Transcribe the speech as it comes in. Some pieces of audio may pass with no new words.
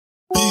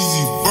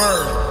Easy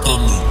bird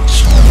on me.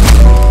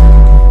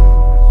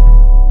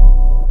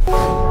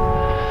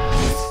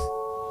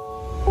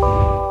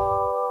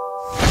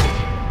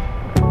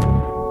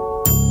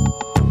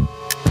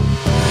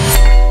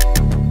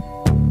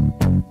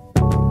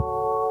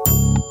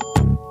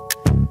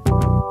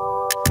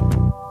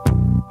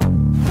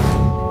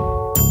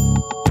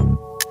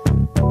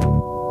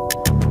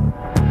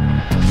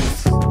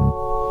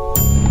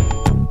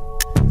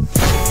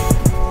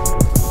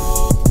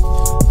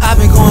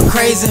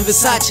 Crazy in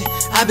Versace,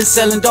 I've been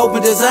selling dope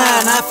and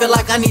design. I feel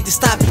like I need to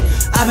stop it.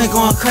 I've been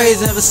going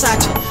crazy in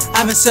Versace.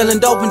 I've been selling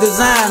dope and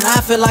design.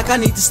 I feel like I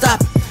need to stop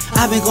it.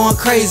 I've been going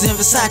crazy in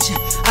Versace.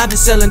 I've been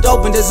selling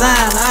dope and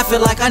design. I feel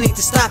like I need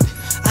to stop it.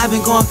 I've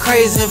been going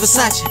crazy in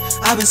Versace.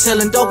 I've been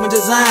selling dope and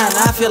design.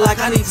 I feel like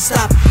I need to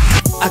stop it.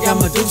 I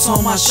got Medusa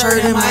on my shirt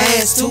and my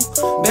ass too.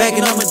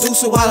 Bagging up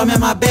Medusa while I'm in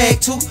my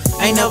bag too.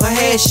 Ain't never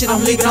had shit,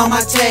 I'm leaving on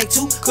my tag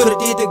too. Coulda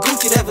did the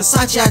Gucci, that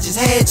Versace, I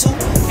just had to.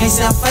 Ain't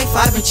say I'm faithful,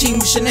 I've been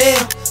cheating with Chanel.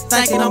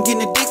 Thinking I'm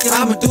getting addicted,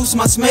 I Medusa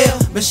my smell.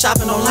 Been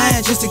shopping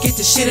online just to get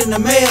the shit in the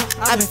mail.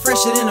 I've been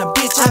fresher than a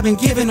bitch, I've been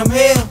giving them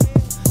hell.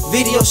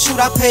 Video shoot,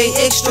 I paid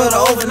extra to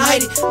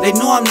overnight it. They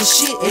know I'm the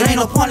shit, it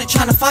ain't no point in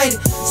trying to fight it.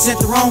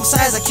 Sent the wrong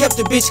size, I kept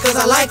the bitch cause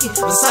I like it.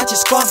 Versace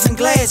scarf and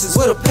glasses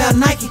with a pair of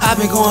Nike.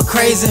 I've been going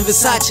crazy in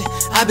Versace.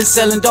 I've been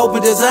selling dope and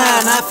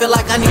design. I feel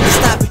like I need to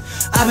stop it.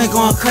 I've been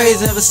going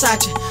crazy in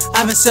Versace.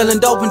 I've been selling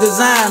dope and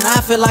design.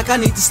 I feel like I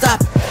need to stop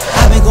it.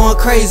 I've been going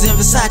crazy in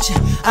Versace.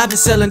 I've been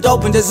selling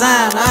dope and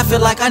design. I feel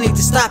like I need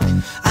to stop it.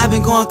 I've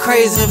been going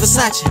crazy in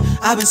Versace.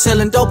 I've been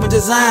selling dope and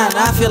design.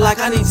 I feel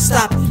like I need to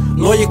stop it.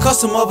 Loyal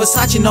customer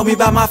Versace know me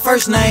by my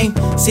first name.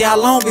 See how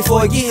long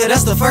before I get here,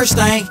 that's the first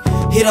thing.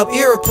 Hit up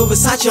Europe, put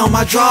Versace on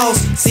my drawers.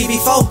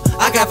 CB4,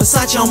 I got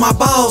Versace on my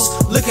balls.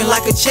 Looking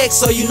like a check,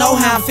 so you know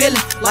how I'm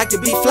feeling. Like to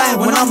be fly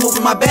when I'm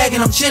moving my bag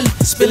and I'm chilling.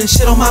 Spilling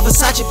shit on my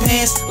Versace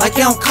pants, like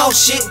they don't cost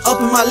shit.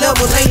 Up in my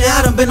level lately,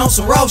 I done been on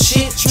some raw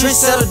shit.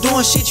 Trendsetter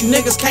doing shit you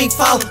niggas can't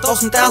follow. Throw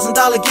some $1,000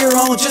 gear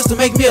on just to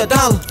make me $1.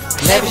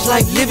 Lavish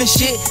like living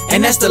shit,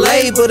 and that's the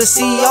label. The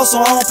CEO,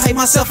 so I don't pay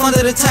myself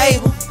under the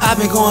table. I've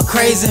been going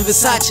crazy in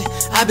Versace.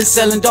 I've been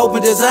selling dope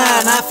and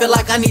design. I feel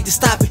like I need to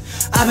stop it.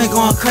 I've been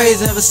going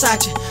crazy in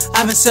Versace.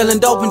 I've been selling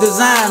dope and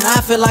design.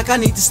 I feel like I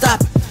need to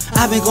stop it.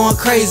 I've been going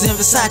crazy in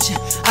Versace.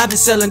 I've been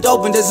selling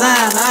dope and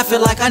design. I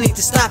feel like I need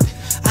to stop it.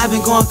 I've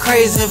been going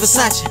crazy in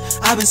Versace.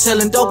 I've been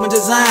selling dope and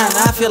design.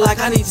 I feel like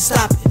I need to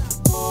stop it.